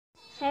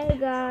Hey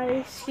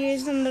guys,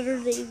 here's another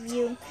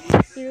review.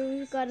 Here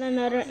we've got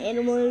another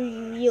animal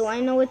review. I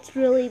know it's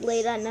really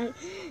late at night,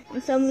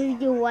 and some of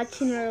you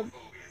watching are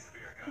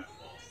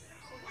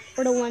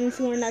the ones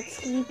who are not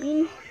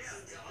sleeping.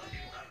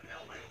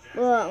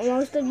 But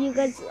most of you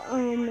guys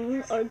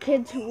are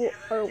kids who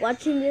are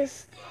watching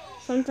this.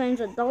 Sometimes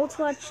adults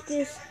watch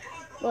this,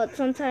 but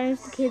sometimes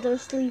the kids are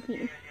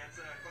sleeping.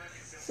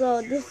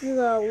 So this is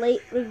a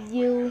late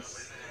review.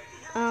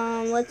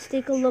 Let's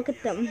take a look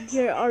at them.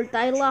 Here are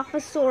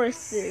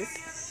Dilophosauruses.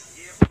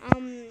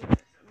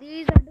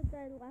 These are the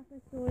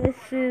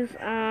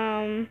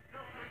Dilophosauruses.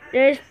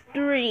 There's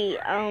three.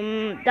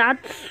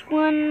 That's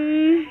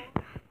one.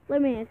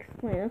 Let me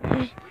explain.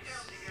 Okay.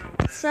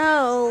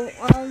 So,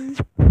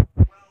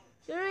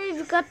 here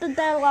we've got the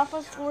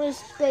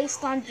Dilophosaurus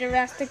based on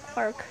Jurassic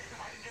Park,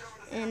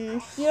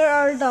 and here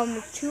are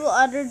the two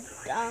other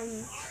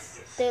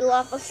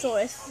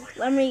Dilophosaurus.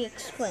 Let me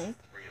explain.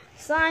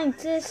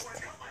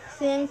 Scientists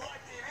think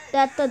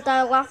that the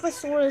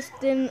Dilophosaurus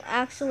didn't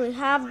actually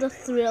have the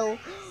thrill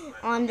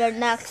on their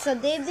neck, so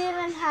they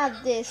didn't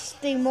have this.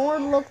 They more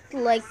looked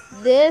like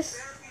this.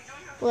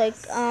 Like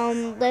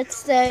let's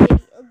say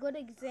a good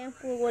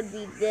example would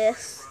be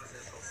this.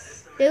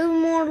 They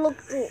more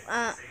looked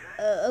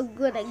a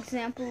good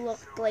example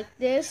looked like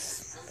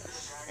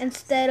this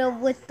instead of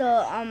with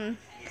the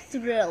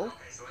thrill.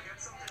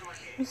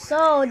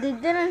 So they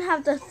didn't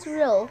have the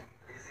thrill.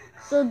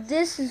 So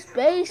this is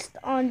based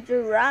on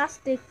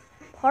Jurassic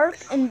Park,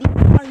 and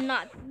these are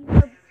not. These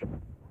are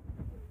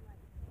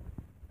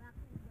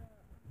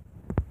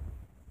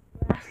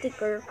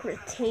Jurassic or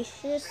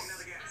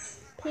Cretaceous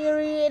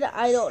period.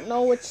 I don't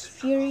know which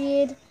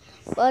period,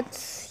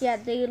 but yeah,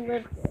 they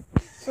lived there.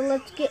 So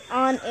let's get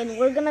on, and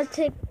we're gonna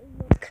take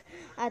a look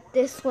at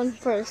this one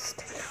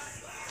first.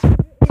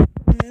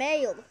 It's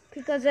male,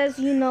 because as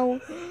you know,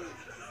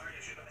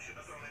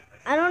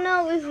 I don't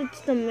know if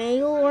it's the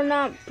male or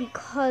not,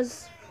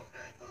 because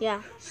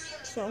yeah.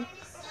 So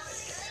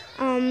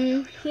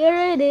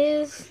here it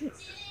is.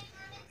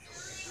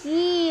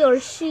 He or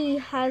she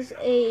has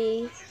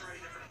a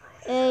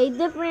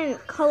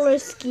different color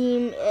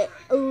scheme,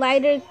 a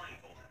lighter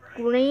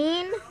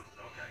green,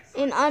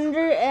 and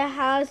under it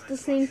has the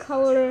same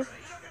color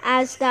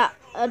as that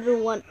other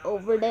one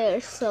over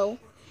there. So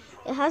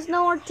it has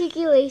no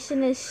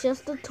articulation. It's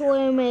just a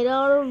toy made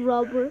out of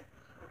rubber.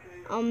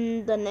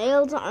 The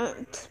nails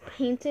aren't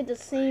painted the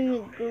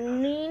same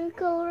green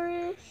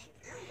colorish.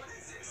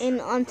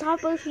 And on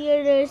top of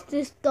here, there's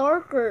this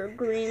darker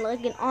green,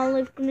 like an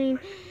olive green.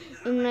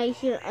 And right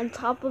here on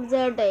top of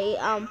there, they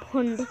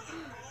put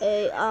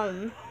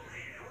a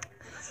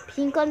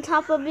pink on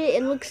top of it.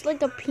 It looks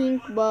like a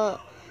pink,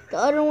 but the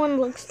other one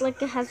looks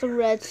like it has a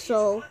red.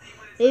 So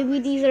maybe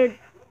these are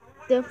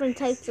different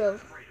types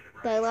of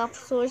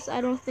Dilophosaurus.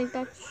 I don't think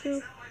that's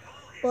true.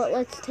 But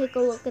let's take a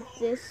look at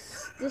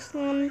this. This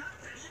one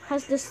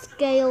has the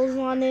scales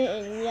on it,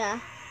 and yeah.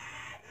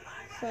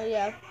 So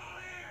yeah.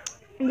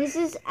 This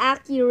is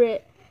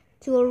accurate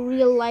to a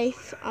real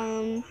life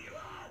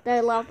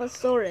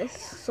Dilophosaurus.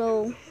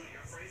 So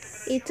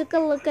we took a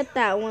look at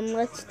that one.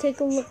 Let's take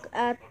a look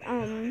at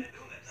the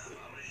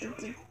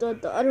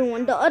other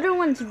one. The other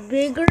one's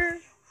bigger.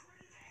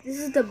 This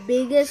is the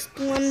biggest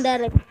one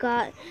that I've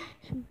got.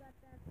 She got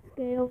that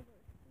scale.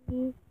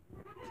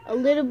 A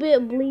little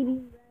bit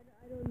bleeding red.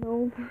 I don't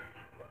know.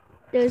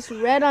 There's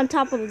red on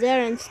top of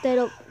there instead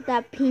of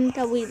that pink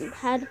that we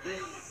had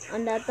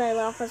on that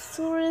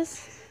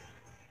Dilophosaurus.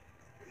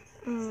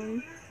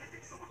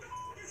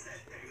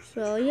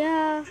 So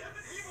yeah,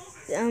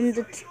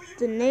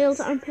 the nails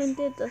aren't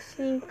painted the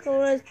same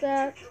color as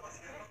that.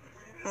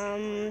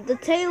 The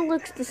tail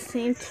looks the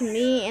same to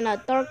me in a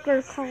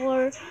darker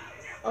color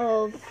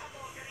of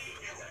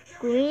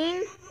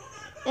green.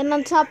 And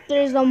on top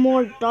there's a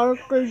more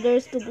darker,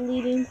 there's the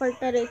bleeding part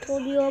that I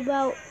told you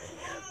about.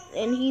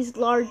 And he's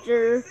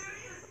larger,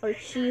 or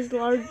she's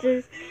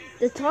larger.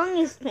 The tongue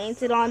is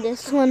painted on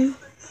this one.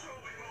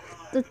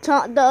 The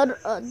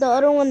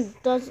other one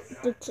does.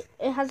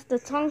 It has the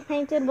tongue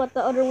painted, but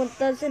the other one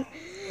doesn't.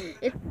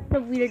 It's kind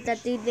of weird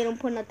that they didn't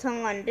put a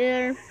tongue on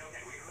there.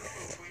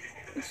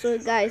 So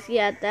guys,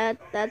 yeah,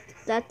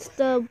 that's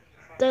the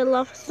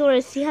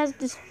Dilophosaurus. He has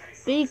this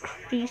big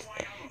crease.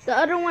 The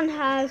other one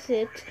has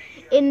it,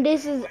 and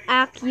this is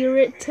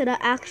accurate to the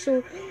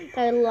actual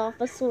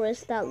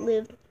Dilophosaurus that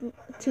lived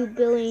 2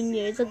 billion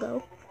years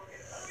ago.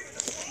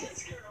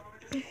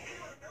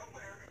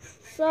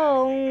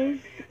 So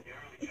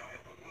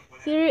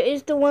here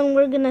is the one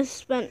we're gonna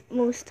spend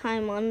most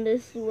time on.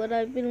 This is what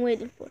I've been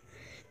waiting for.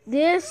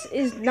 This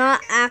is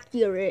not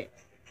accurate.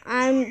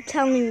 I'm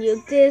telling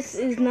you, this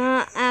is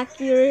not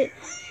accurate.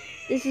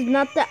 This is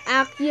not the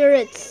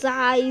accurate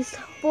size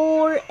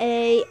for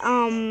a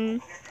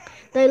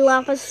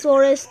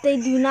Dilophosaurus. They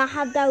do not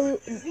have that.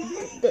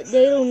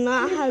 They do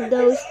not have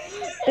those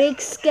big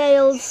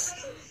scales.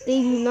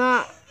 They do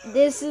not.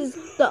 This is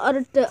the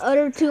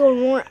other two are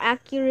more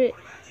accurate.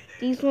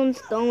 These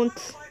ones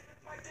don't.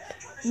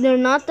 They're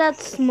not that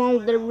small.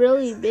 They're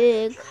really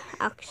big,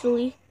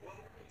 actually.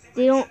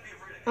 They don't.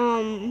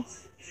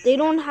 they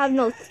don't have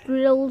no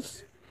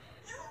thrills.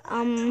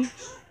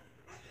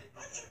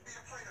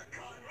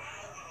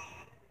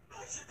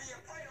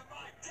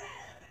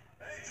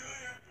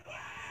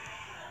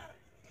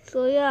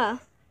 So yeah,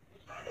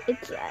 it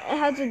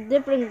has a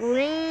different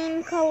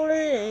green color,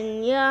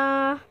 and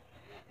yeah,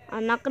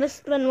 I'm not gonna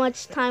spend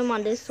much time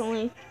on this.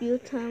 Only a few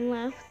time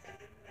left.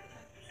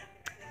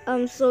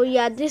 So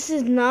yeah, this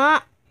is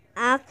not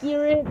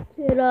accurate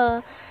to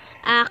the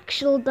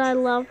actual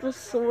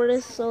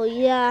Dilophosaurus. So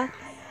yeah,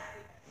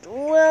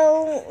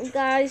 well,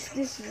 guys,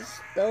 this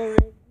is the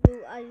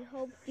review. I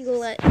hope you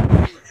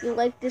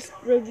like this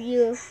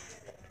review.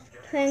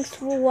 Thanks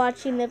for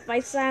watching. If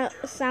I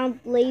sound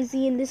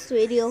lazy in this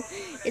video,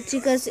 it's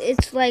because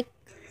it's like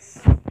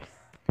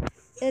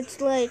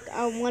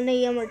 1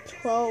 a.m. or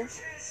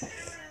 12.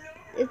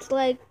 It's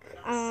like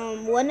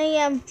 1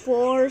 a.m.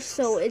 4,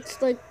 so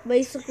it's like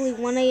basically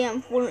 1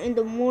 a.m. 4 in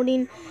the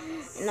morning,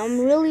 and I'm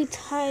really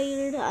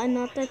tired. I'm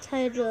not that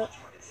tired, but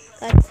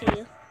God see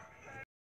you.